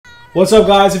What's up,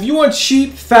 guys? If you want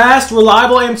cheap, fast,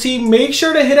 reliable MT, make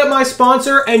sure to hit up my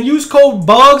sponsor and use code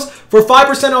BUGS for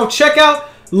 5% off checkout.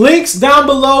 Links down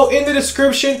below in the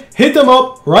description. Hit them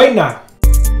up right now.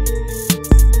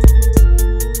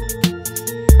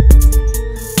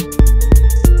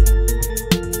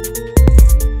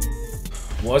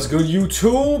 What's good,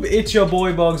 YouTube? It's your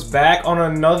boy Bugs back on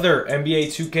another NBA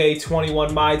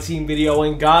 2K21 My Team video.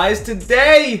 And guys,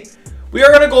 today we are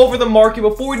going to go over the market.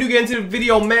 Before we do get into the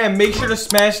video, man, make sure to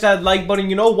smash that like button.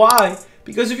 You know why?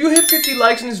 Because if you hit 50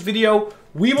 likes in this video,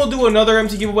 we will do another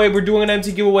MT giveaway. We're doing an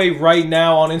MT giveaway right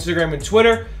now on Instagram and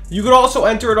Twitter. You could also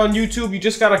enter it on YouTube. You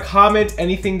just got to comment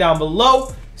anything down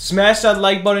below. Smash that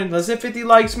like button. Let's hit 50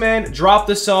 likes, man. Drop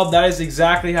the sub. That is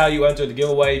exactly how you enter the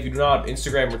giveaway if you do not have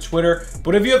Instagram or Twitter.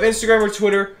 But if you have Instagram or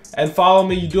Twitter and follow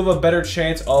me, you do have a better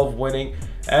chance of winning.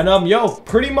 And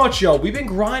pretty much, we've been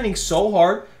grinding so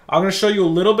hard. I'm going to show you a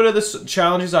little bit of the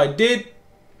challenges I did.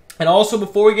 And also,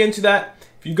 before we get into that,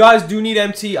 if you guys do need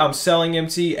MT, I'm selling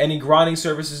MT. Any grinding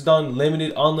services done,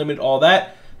 limited, unlimited, all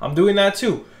that, I'm doing that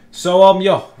too. So,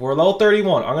 we're level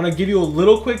 31. I'm going to give you a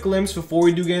little quick glimpse before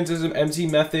we do get into some MT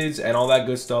methods and all that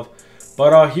good stuff.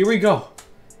 But here we go.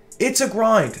 It's a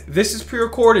grind. This is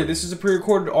pre-recorded. This is a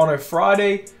pre-recorded on a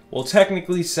Friday. Well,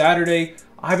 technically Saturday.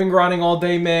 I've been grinding all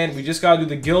day, man. We just got to do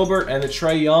the Gilbert and the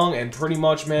Trey Young, and pretty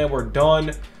much, man, we're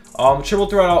done. Triple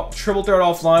threat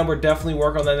offline. We're definitely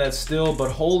working on that still,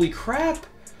 but holy crap.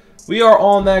 We are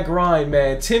on that grind,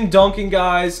 man. Tim Duncan,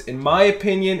 guys, in my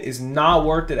opinion, is not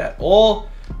worth it at all.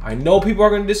 I know people are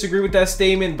going to disagree with that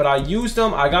statement, but I used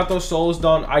them. I got those solos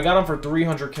done. I got them for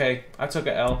 300K. I took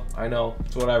an L. I know.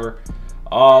 It's whatever.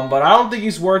 But I don't think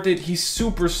he's worth it. He's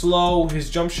super slow. His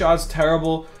jump shot's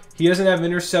terrible. He doesn't have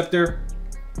interceptor.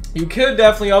 You could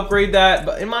definitely upgrade that,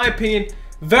 but in my opinion,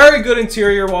 very good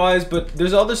interior-wise, but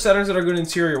there's other settings that are good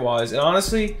interior-wise. And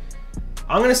honestly,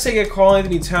 I'm going to say get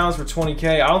Karl-Anthony Towns for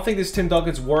 20K. I don't think this Tim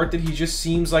Duncan's worth it. He just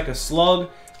seems like a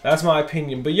slug. That's my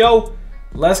opinion. But,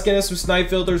 let's get into some snipe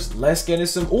filters. Let's get into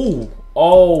some... Ooh.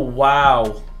 Oh,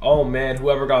 wow. Oh, man.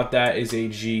 Whoever got that is a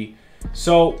G.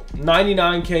 So,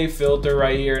 99K filter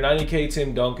right here. 90K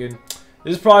Tim Duncan.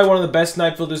 This is probably one of the best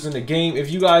snipe filters in the game. If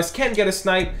you guys can get a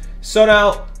snipe. So,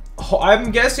 now,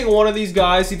 I'm guessing one of these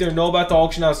guys either know about the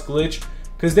auction house glitch,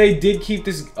 because they did keep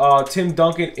this Tim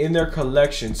Duncan in their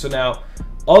collection. So, now,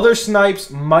 other snipes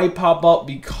might pop up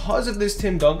because of this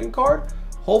Tim Duncan card.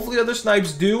 Hopefully other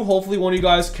snipes do. Hopefully one of you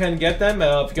guys can get them.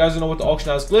 If you guys don't know what the auction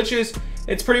house glitch is,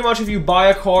 it's pretty much if you buy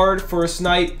a card for a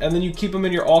snipe and then you keep them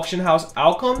in your auction house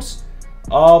outcomes,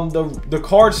 the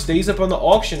card stays up on the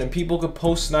auction and people could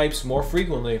post snipes more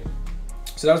frequently.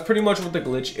 So that's pretty much what the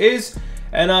glitch is.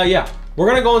 And we're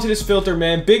gonna go into this filter,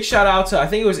 man. Big shout out to, I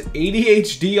think it was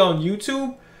ADHD on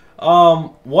YouTube.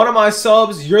 One of my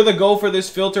subs, you're the go for this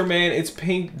filter, man. It's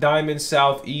Pink Diamond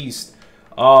Southeast.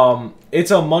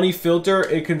 It's a money filter.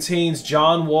 It contains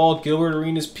John Wall, Gilbert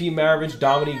Arenas, Pete Maravich,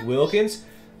 Dominique Wilkins.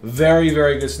 Very,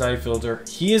 very good snipe filter.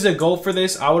 He is a go for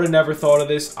this. I would have never thought of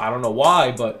this. I don't know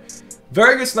why, but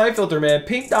very good snipe filter, man.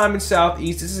 Pink Diamond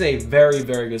Southeast. This is a very,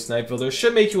 very good snipe filter.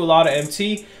 Should make you a lot of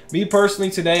MT. Me personally,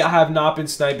 today, I have not been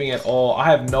sniping at all. I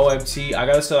have no MT. I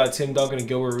gotta sell that Tim Duncan and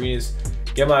Gilbert Arenas.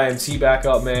 Get my MT back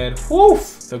up, man. Whew!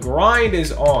 The grind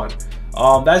is on.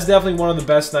 That's definitely one of the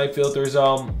best snipe filters.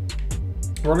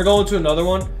 We're gonna go into another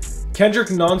one. Kendrick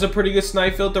Nunn's a pretty good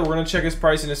snipe filter. We're gonna check his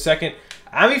price in a second.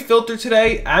 Ami filter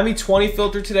today, Ami 20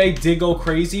 filter today did go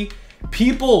crazy.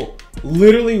 People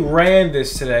literally ran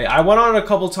this today. I went on it a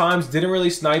couple times, didn't really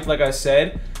snipe like I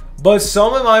said, but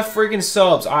some of my freaking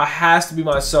subs, has to be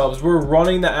my subs, we're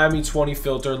running the Ami 20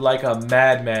 filter like a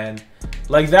madman.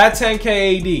 Like that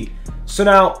 10K AD. So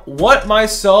now, what my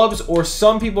subs or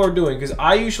some people are doing, because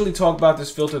I usually talk about this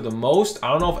filter the most. I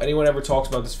don't know if anyone ever talks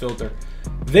about this filter.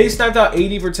 They sniped out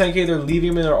 80 for 10K. They're leaving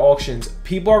them in their auctions.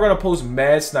 People are going to post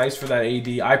mad snipes for that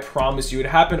AD. I promise you. It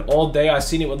happened all day. I've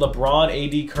seen it with LeBron,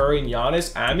 AD, Curry, and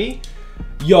Giannis. Ami.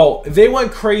 They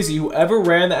went crazy. Whoever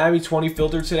ran the Ami 20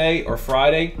 filter today or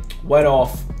Friday went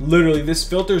off. Literally, this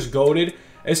filter's goated.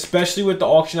 Especially with the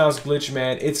auction house glitch,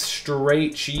 man. It's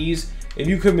straight cheese. If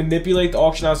you could manipulate the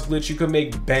auction house glitch, you could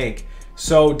make bank.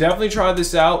 So definitely try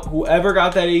this out. Whoever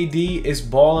got that AD is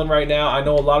balling right now. I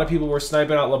know a lot of people were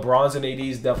sniping out LeBrons and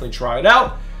ADs. Definitely try it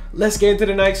out. Let's get into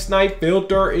the next snipe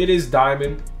filter. It is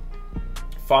Diamond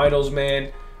Finals,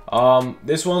 man.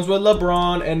 This one's with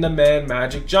LeBron and the man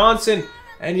Magic Johnson.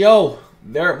 And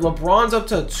LeBron's up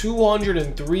to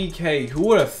 203K. Who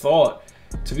would have thought?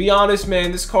 To be honest,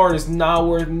 man, this card is not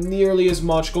worth nearly as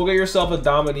much. Go get yourself a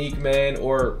Dominique, man,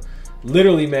 or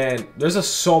literally, man, there's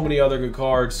so many other good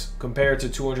cards compared to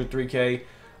 203K.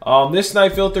 This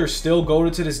snipe filter is still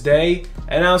goated to this day.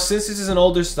 And now, since this is an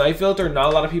older snipe filter, not a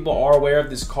lot of people are aware of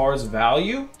this card's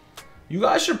value. You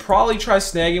guys should probably try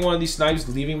snagging one of these snipes,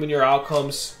 leaving them in your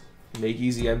outcomes. Make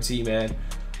easy MT, man.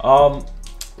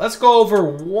 Let's go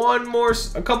over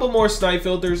a couple more snipe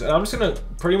filters, and I'm just gonna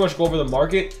pretty much go over the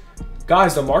market.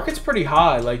 Guys, the market's pretty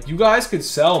high. Like, you guys could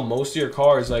sell most of your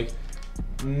cards. Like,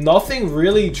 nothing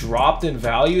really dropped in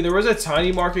value. There was a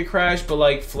tiny market crash, but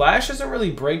like, Flash doesn't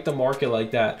really break the market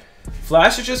like that.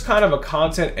 Flash is just kind of a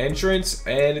content entrance,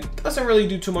 and it doesn't really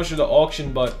do too much of the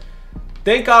auction. But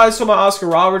thank guys for my Oscar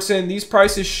Robertson. These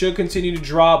prices should continue to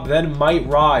drop, then might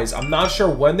rise. I'm not sure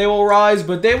when they will rise,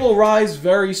 but they will rise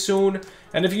very soon.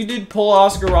 And if you did pull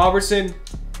Oscar Robertson,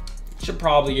 you should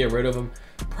probably get rid of him.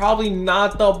 Probably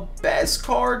not the best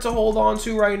card to hold on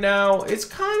to right now. It's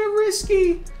kind of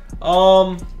risky.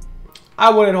 I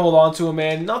wouldn't hold on to him,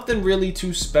 man. Nothing really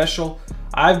too special.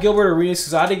 I have Gilbert Arenas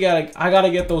because I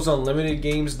gotta get those unlimited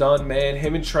games done, man.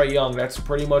 Him and Trae Young. That's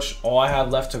pretty much all I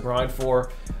have left to grind for.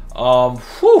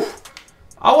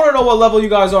 I want to know what level you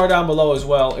guys are down below as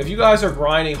well. If you guys are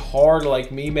grinding hard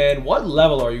like me, man, what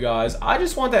level are you guys? I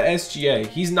just want that SGA.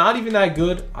 He's not even that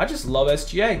good. I just love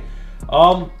SGA.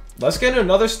 Let's get into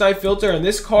another snipe filter, and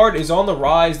this card is on the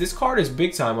rise. This card is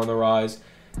big time on the rise.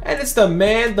 And it's the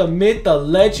man, the myth, the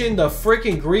legend, the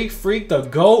freaking Greek freak, the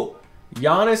GOAT,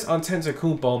 Giannis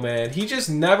Antetokounmpo, man. He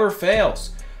just never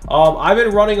fails. I've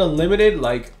been running unlimited.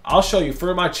 Like, I'll show you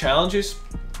for my challenges.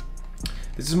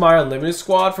 This is my unlimited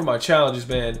squad for my challenges,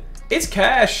 man. It's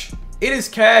cash. It is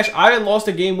cash. I haven't lost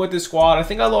a game with this squad. I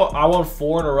think I won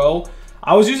 4 in a row.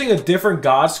 I was using a different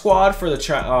God squad for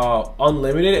the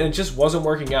unlimited, and it just wasn't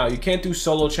working out. You can't do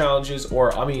solo challenges,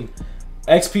 or I mean,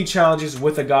 XP challenges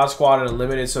with a God squad and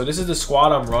unlimited. So this is the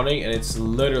squad I'm running, and it's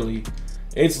literally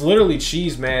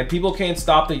cheese, man. People can't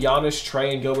stop the Giannis,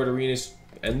 Trae, and Gilbert Arenas,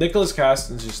 and Nicholas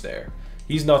Caston's just there.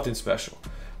 He's nothing special.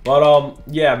 But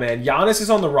yeah, man, Giannis is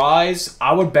on the rise.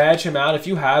 I would badge him out. If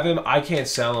you have him, I can't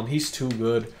sell him. He's too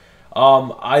good.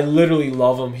 I literally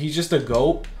love him. He's just a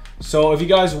GOAT. So if you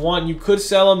guys want, you could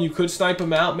sell him. You could snipe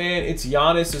him out, man. It's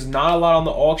Giannis. There's not a lot on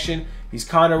the auction. He's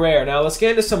kind of rare. Now, let's get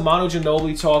into some Manu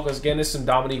Ginobili talk. Let's get into some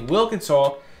Dominique Wilkins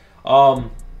talk.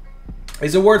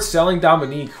 Is it worth selling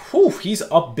Dominique? Whew, he's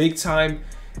up big time.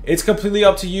 It's completely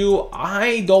up to you.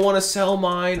 I don't want to sell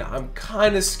mine. I'm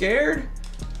kind of scared.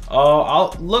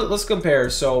 Let's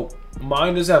compare. So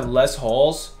mine does have less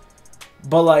hauls,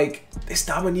 but like, this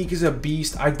Dominique is a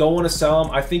beast. I don't want to sell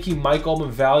him. I think he might go up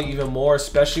in value even more,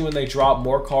 especially when they drop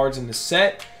more cards in the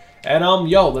set. And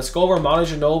yo, let's go over Manu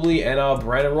Ginobili and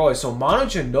Brandon Roy. So Manu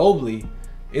Ginobili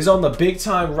is on the big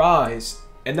time rise,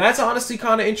 and that's honestly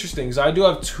kind of interesting because I do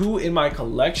have 2 in my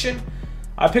collection.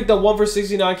 I picked up one for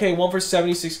 69K, one for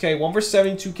 76K, one for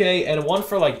 72K, and one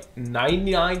for like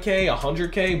 99K,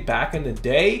 100K back in the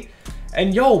day.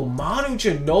 And yo, Manu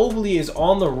Ginobili is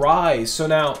on the rise. So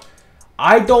now,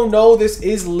 I don't know. This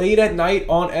is late at night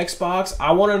on Xbox.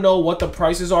 I want to know what the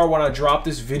prices are when I drop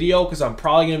this video because I'm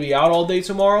probably going to be out all day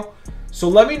tomorrow. So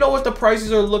let me know what the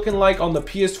prices are looking like on the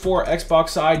PS4, Xbox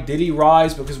side. Did he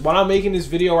rise? Because when I'm making this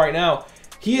video right now,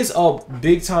 he is up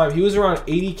big time. He was around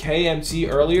 80K MT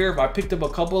earlier. If I picked up a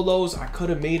couple of those, I could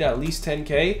have made at least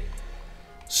 10K.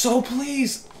 So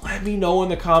please let me know in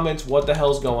the comments what the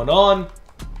hell's going on.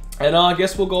 And I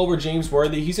guess we'll go over James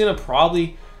Worthy. He's going to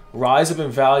probably rise up in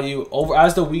value.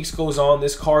 As the weeks goes on,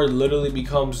 this card literally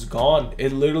becomes gone.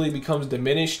 It literally becomes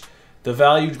diminished. The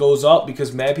value goes up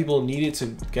because mad people need it to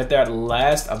get that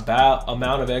last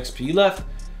amount of XP left.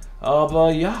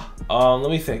 But yeah,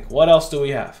 let me think. What else do we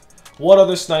have? What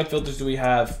other snipe filters do we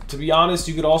have? To be honest,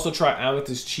 you could also try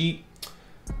Amethyst Cheat.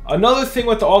 Another thing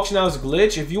with the auction house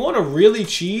glitch, if you want to really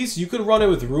cheese, you could run it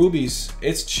with rubies.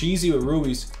 It's cheesy with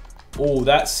rubies. Oh,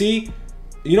 see?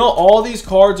 You know, all these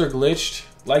cards are glitched.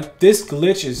 Like, this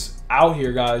glitch is out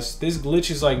here, guys. This glitch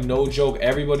is like no joke.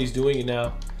 Everybody's doing it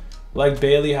now. Like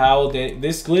Bailey Howell,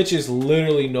 this glitch is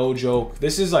literally no joke.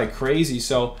 This is like crazy.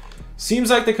 So, seems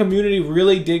like the community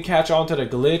really did catch on to the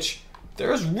glitch.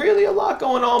 There's really a lot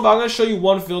going on, but I'm going to show you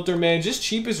one filter, man. Just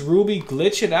cheapest ruby,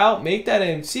 glitch it out, make that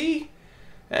MT.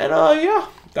 And yeah,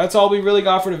 that's all we really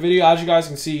got for the video. As you guys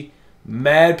can see,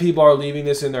 mad people are leaving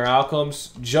this in their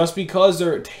outcomes just because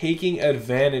they're taking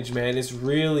advantage, man. It's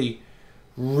really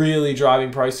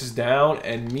driving prices down.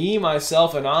 And me,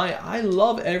 myself, and I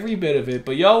love every bit of it.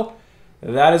 But yo,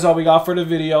 that is all we got for the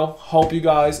video. Hope you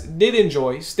guys did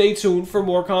enjoy. Stay tuned for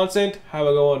more content. Have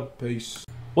a good one. Peace.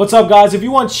 What's up, guys? If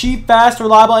you want cheap, fast,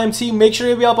 reliable MT, make sure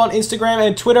to be up on Instagram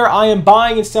and Twitter. I am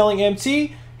buying and selling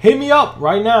MT. Hit me up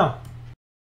right now.